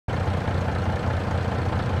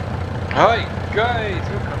Hi guys,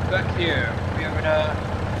 welcome back here. We are gonna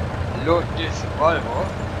load this Volvo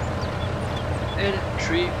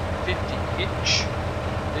L350H.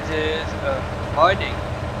 This is a mining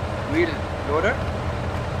wheel loader.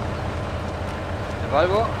 The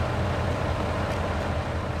Volvo.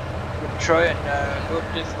 We'll try and load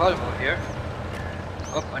this Volvo here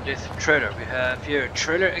up on this trailer. We have here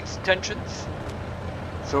trailer extensions,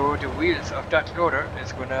 so the wheels of that loader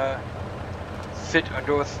is gonna fit on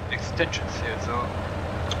those extensions here, so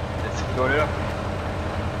let's load it up.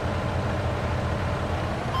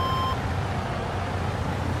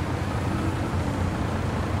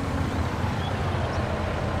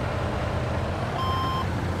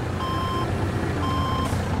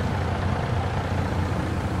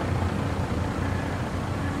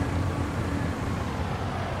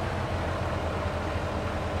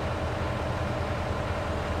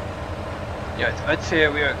 Yeah, I'd say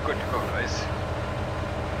we are good to go, guys.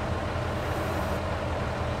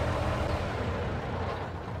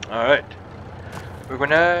 Alright, we're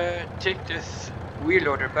gonna take this wheel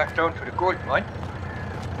loader back down to the gold mine.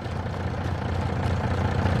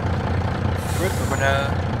 First we're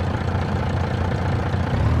gonna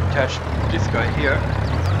attach this guy here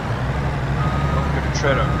up to the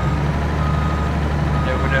trailer.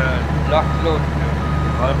 Then we're gonna lock the load to the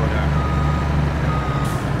Volvo there.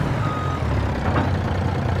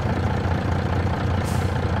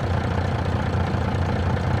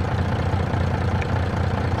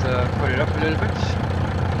 Put it up a little bit,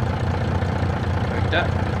 like that.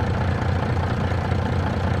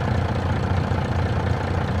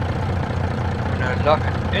 I'm gonna lock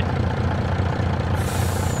it in,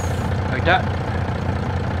 like that.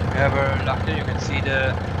 We have her locked in. You can see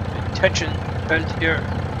the tension belt here,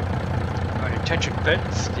 or the tension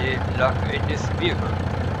belts, they lock in this vehicle.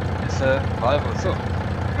 It's a Volvo, so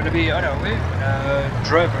we're gonna be on our way.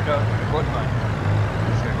 Drive her down to the gold mine.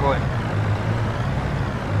 Let's get going.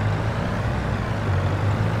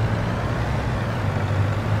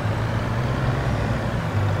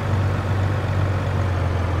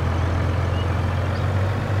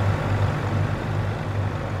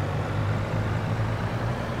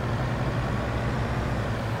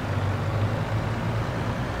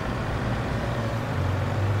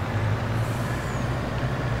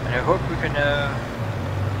 I hope we can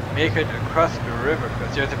make it across the river,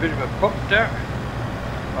 because there's a bit of a bump there.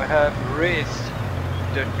 I have raised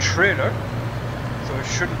the trailer, so it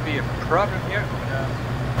shouldn't be a problem here. I'm gonna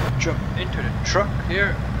jump into the truck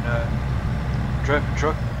here. I'm gonna drive the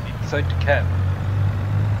truck inside the cab.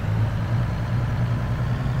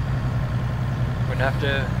 I'm gonna have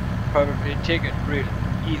to probably take it real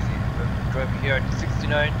easy. I'm driving here at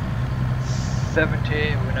 69, 70.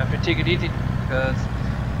 We're gonna have to take it easy, because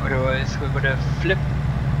otherwise we're gonna flip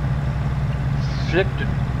the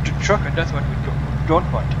truck, and that's what we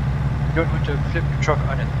don't want. We don't want to flip the truck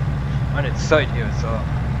on its side here. So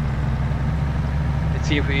let's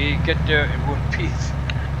see if we get there in one piece.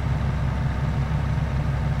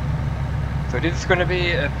 So this is gonna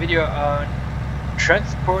be a video on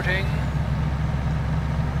transporting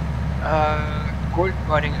gold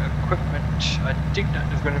mining equipment. I think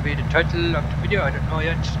that is gonna be the title of the video. I don't know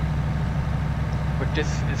yet. But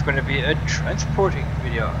this is going to be a transporting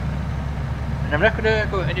video, and I'm not going to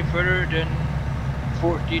go any further than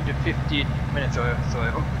 14 to 15 minutes, so I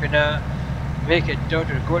hope we can make it down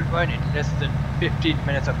to the gold mine in less than 15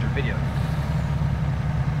 minutes of the video.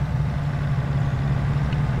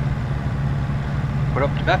 Put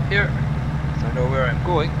up the map here so I know where I'm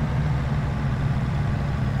going.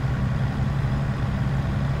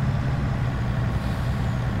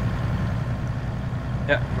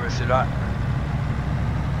 Yeah, where's the lot?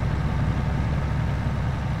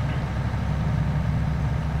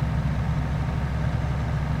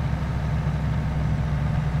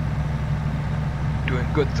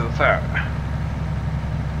 Doing good so far.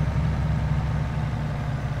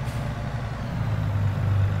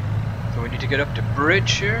 So we need to get up the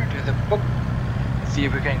bridge here. There's a bump. Let's see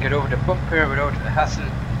if we can get over the bump here without a hassle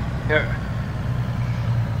here.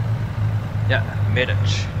 Yeah, made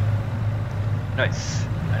it. Nice.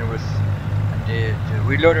 And it was the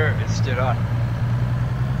wheel loader is still on.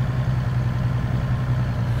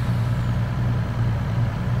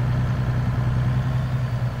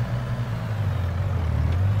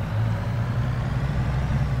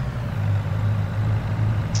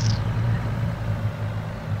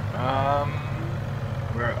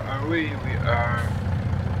 Where are we? We are...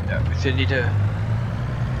 Yeah, we still need to...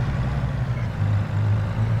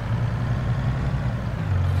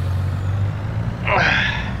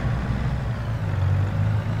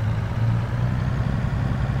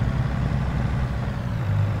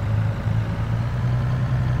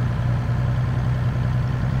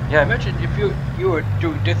 Yeah, imagine if you were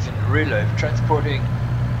doing this in real life, transporting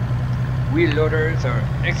wheel loaders or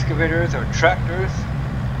excavators or tractors.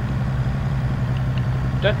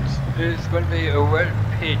 That is going to be a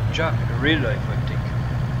well-paid job in real life, I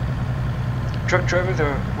think. Truck drivers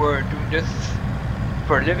who are doing this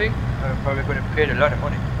for a living are probably going to pay a lot of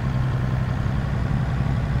money.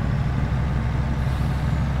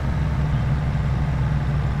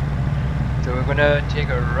 So we're going to take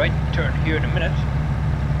a right turn here in a minute.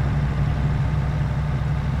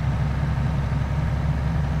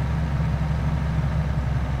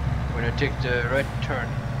 We're going to take the right turn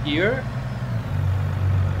here.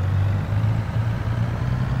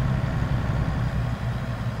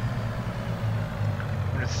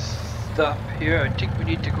 I'm going to stop here. I think we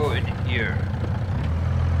need to go in here.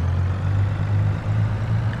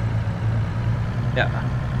 Yeah.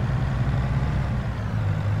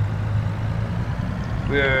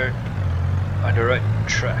 We're on the right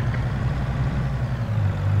track.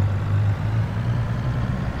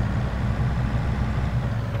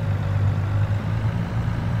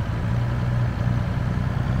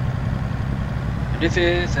 And this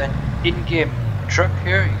is an in-game truck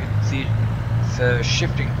here. You can see it's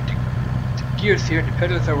shifting. The gears here, the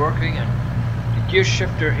pedals are working, and the gear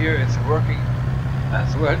shifter here is working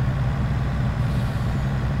as well.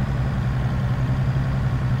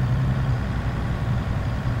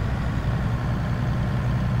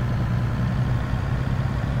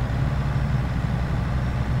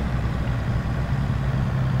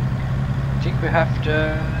 I think we have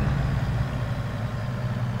to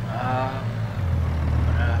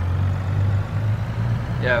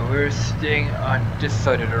yeah, we're staying on this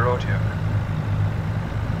side of the road here.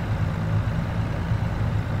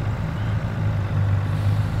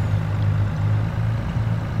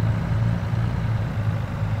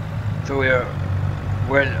 So we are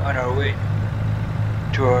well on our way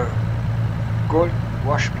to our gold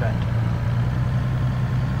wash plant.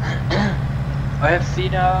 I have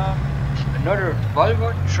seen another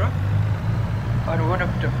Volvo truck on one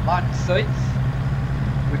of the mod sites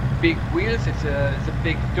with big wheels. It's a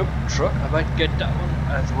big dump truck. I might get that one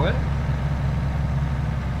as well.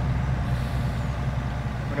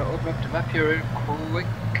 I'm gonna open up the map here real quick.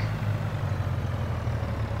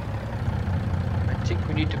 I think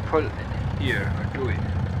we need to pull in here, or do we?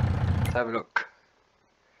 Let's have a look.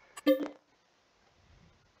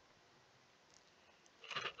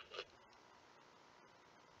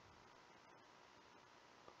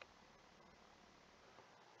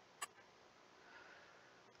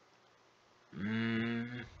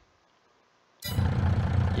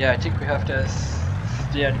 Yeah, I think we have to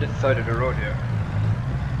stay on this side of the road here.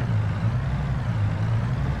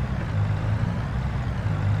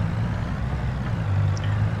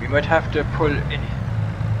 We might have to pull in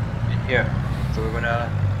here. So we're gonna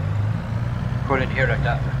pull in here like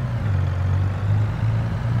that.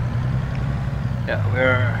 Yeah,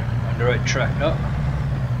 we're on the right track now.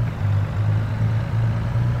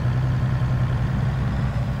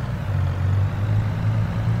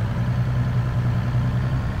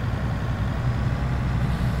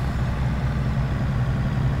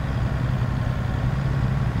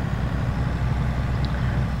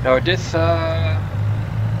 Now this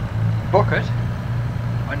bucket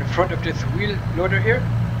on the front of this wheel loader here,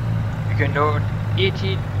 you can load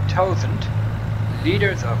 80,000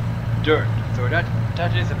 liters of dirt. So that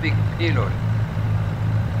is a big payload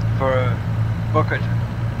for a bucket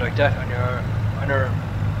like that on your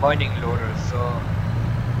mining loader. So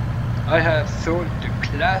I have sold the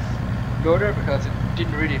class loader because it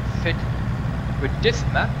didn't really fit with this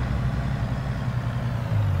map.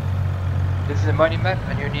 This is a mining map,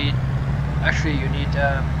 and you need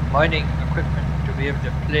mining equipment to be able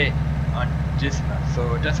to play on this map.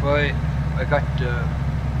 So that's why I got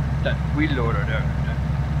that wheel loader there, the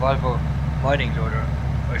Volvo Mining loader,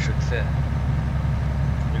 I should say.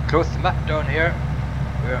 You close the map down here.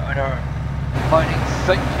 We're on our mining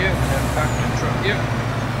site here. We have parked the truck here.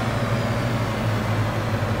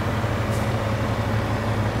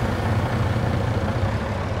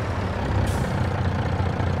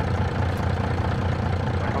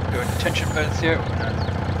 Tension belts here.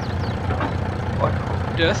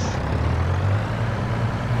 Unhook this.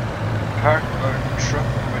 Park our truck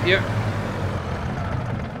over here.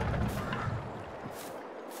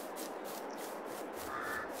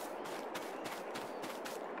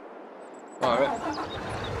 Alright,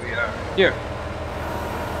 we are here.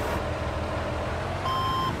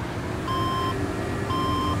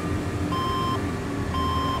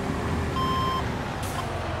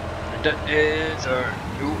 And that is our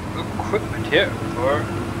new equipment here for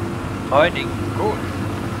mining gold.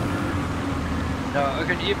 Now I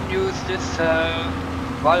can even use this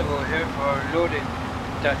Volvo here for loading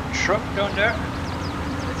that truck down there.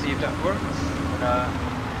 Let's see if that works. I'm gonna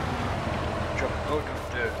jump out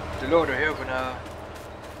of the loader here. Gonna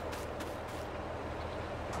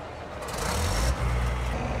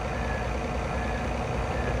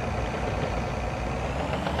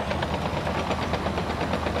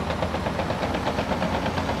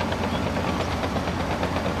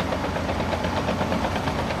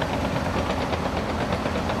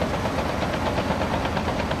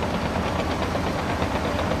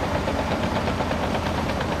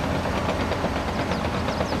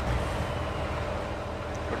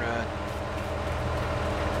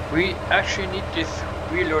we actually need this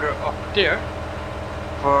wheel loader up there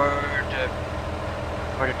for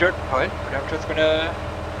the dirt pile, but I'm just gonna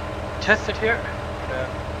test it here.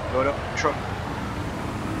 Load up the truck.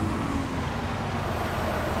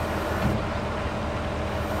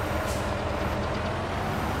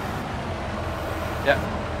 Yeah,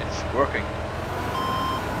 it's working.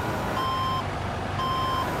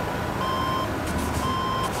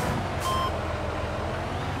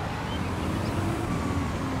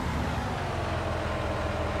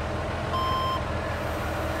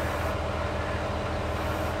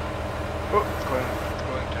 Oh, it's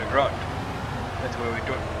going to the ground. That's where we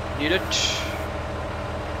don't need it.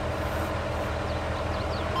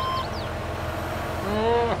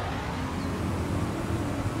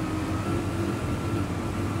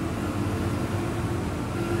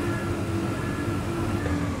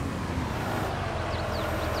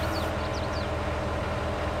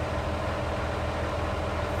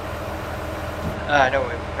 No,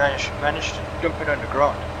 we managed to dump it on the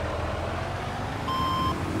ground.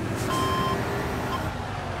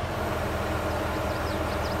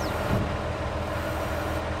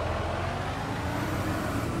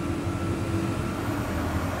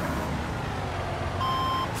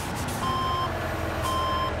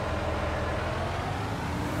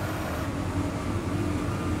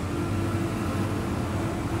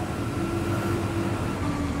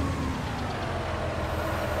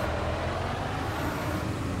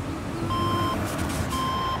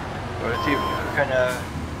 Let's see if we can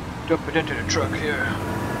dump it into the truck here.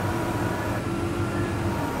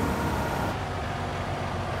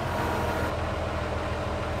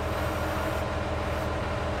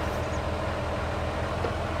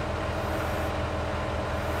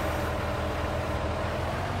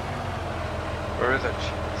 Where is it?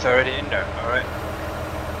 It's already in there, alright.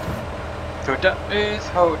 So that is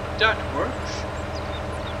how that works.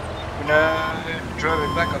 I'm gonna drive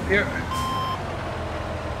it back up here.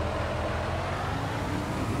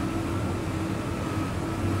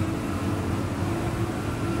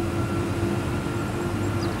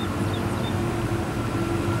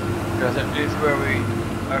 Because that is where we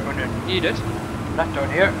are going to need it, not down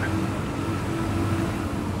here.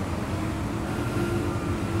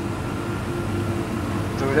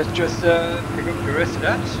 So let's just pick up the rest of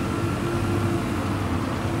that.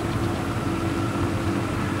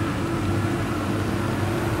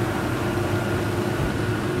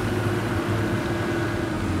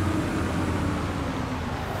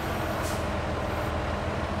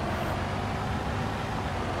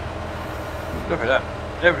 Look at that.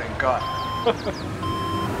 Everything gone.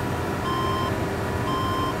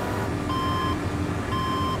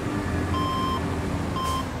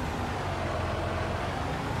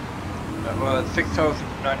 That was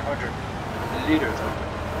 6,900 liters of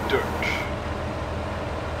dirt.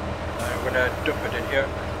 I'm gonna dump it in here.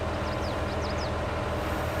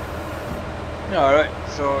 Alright,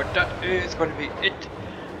 so that is going to be it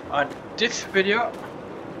on this video.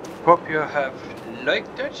 Hope you have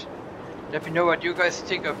liked it. Let me know what you guys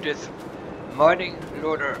think of this mining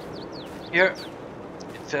loader here.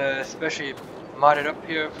 It's especially modded up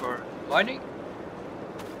here for mining.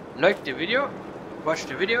 Like the video, watch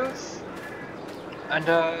the videos, and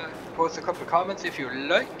post a couple of comments if you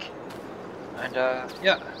like. And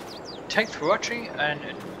yeah, thanks for watching, and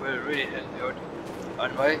it will really help me out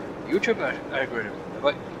on my YouTube algorithm.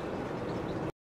 Bye bye.